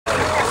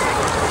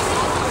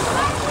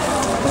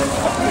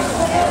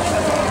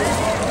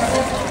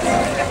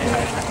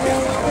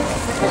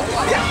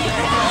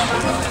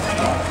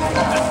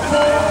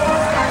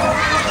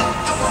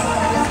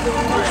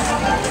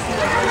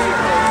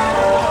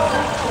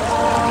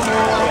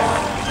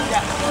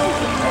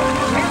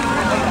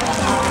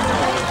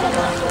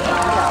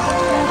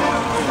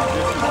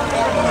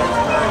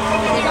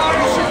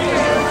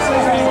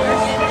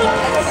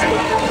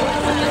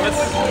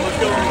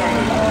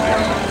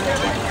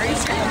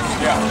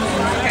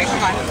Okay,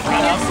 come on.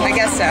 I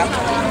guess so.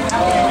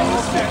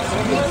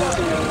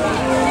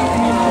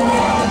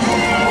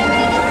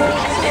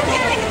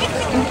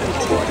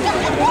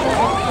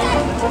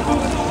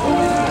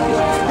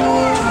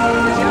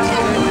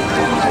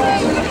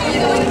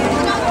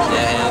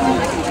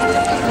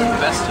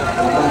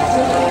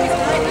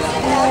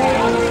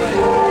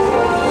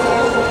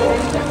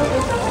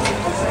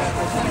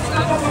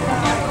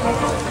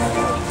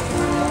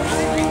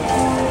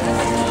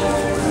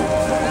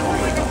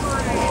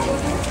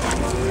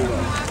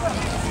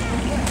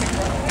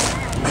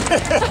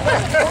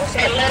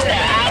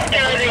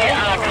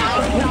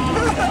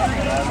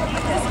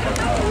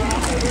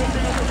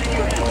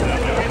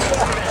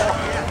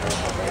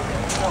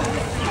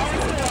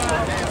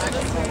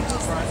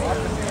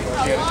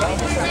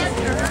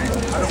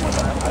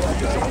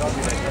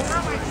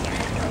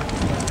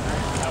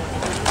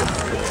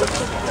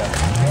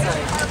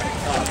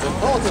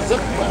 Oh, it's a zip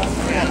class.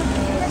 Yeah.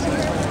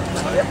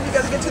 Yep, you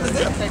gotta get to the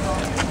zip.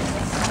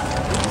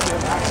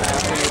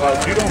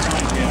 You don't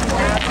mind.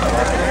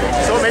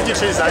 So what made you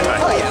choose sci-fi?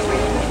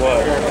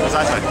 What?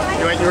 Sci-fi.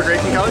 You were great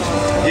in college?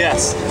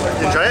 Yes.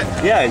 You enjoy it?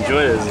 Yeah, I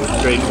enjoyed it. It was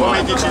great fun.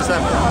 What made you choose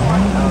them?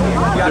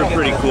 They're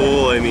pretty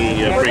cool. I mean,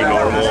 pretty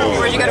normal.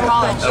 Where'd you go to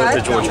college? I went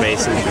to George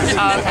Mason. Okay.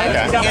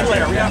 Yeah,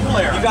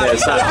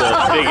 it's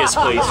not the biggest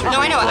place. No,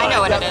 I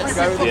know what it is.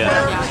 Yeah.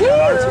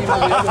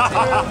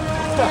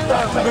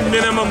 The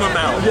minimum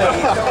amount.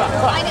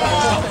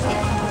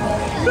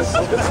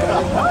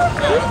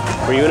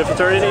 Were you in a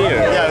fraternity or?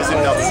 Yeah, I was in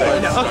Delta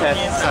Sigma. Okay.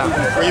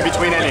 Were you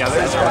between any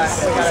others, or was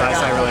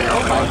sci-fi really your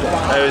own?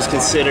 I was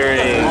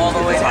considering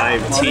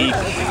time T.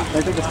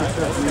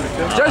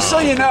 Just so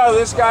you know,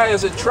 this guy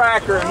is a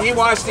tracker and he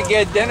wants to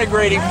get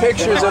denigrating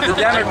pictures of the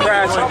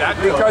Democrats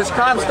because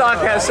Comstock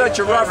has such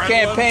a rough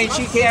campaign,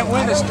 she can't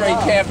win a straight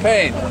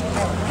campaign.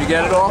 Did you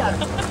get it all?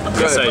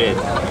 Yes, I did.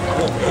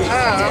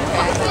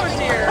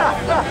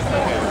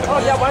 Oh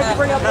yeah, why don't you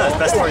bring up the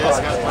Best for you.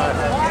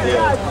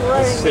 Yeah.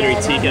 Considering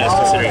TCAS,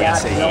 considering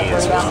SAE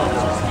as well.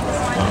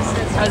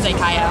 I was a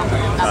Kyo.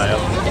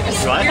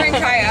 What? You're in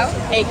Kyo?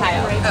 A Kyo.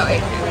 Oh, A.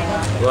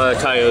 Well,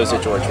 Kyo's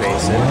at George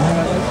Mason.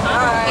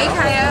 A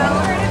Kyo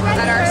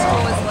at our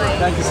school was like...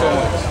 Thank you so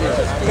much.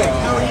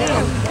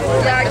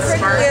 Yeah, I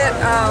couldn't get...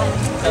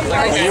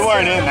 Well, you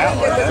weren't in that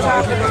one.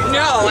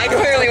 No, I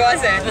clearly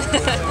wasn't.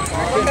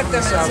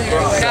 No,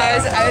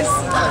 I was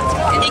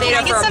in data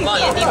for a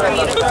month. Candy for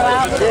me to throw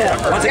out? Yeah.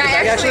 Want to take a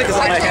bag actually? Because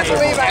my hands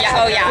are full. Yeah,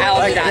 oh yeah,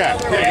 I'll do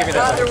that. Yeah, give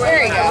me that.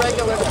 There you go.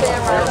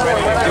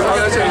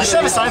 You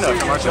should have a sign though,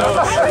 commercial.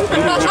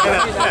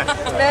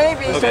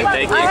 Maybe. Okay,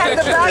 thank you.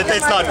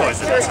 It's not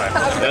poison, that's fine.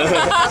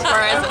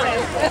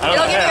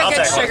 It'll give you a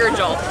good sugar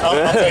jolt.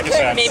 I'll take a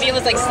shot. Maybe it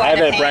was like I sleight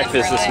of had hand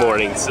breakfast for this like-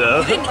 morning,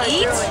 so. You didn't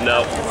eat?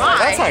 No.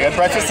 That's not good.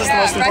 Breakfast is the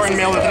most important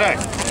meal of the day.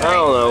 I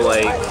don't know,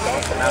 like,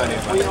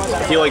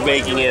 I feel like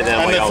making it, then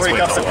And like the I'll 3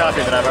 cups of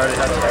coffee that I've already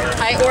had today.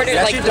 I ordered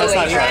like Actually, that's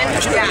not true.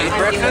 LuAnn. Yeah.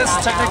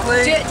 Breakfast,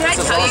 technically. Did I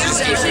tell you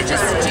you should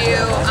just do,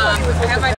 I have my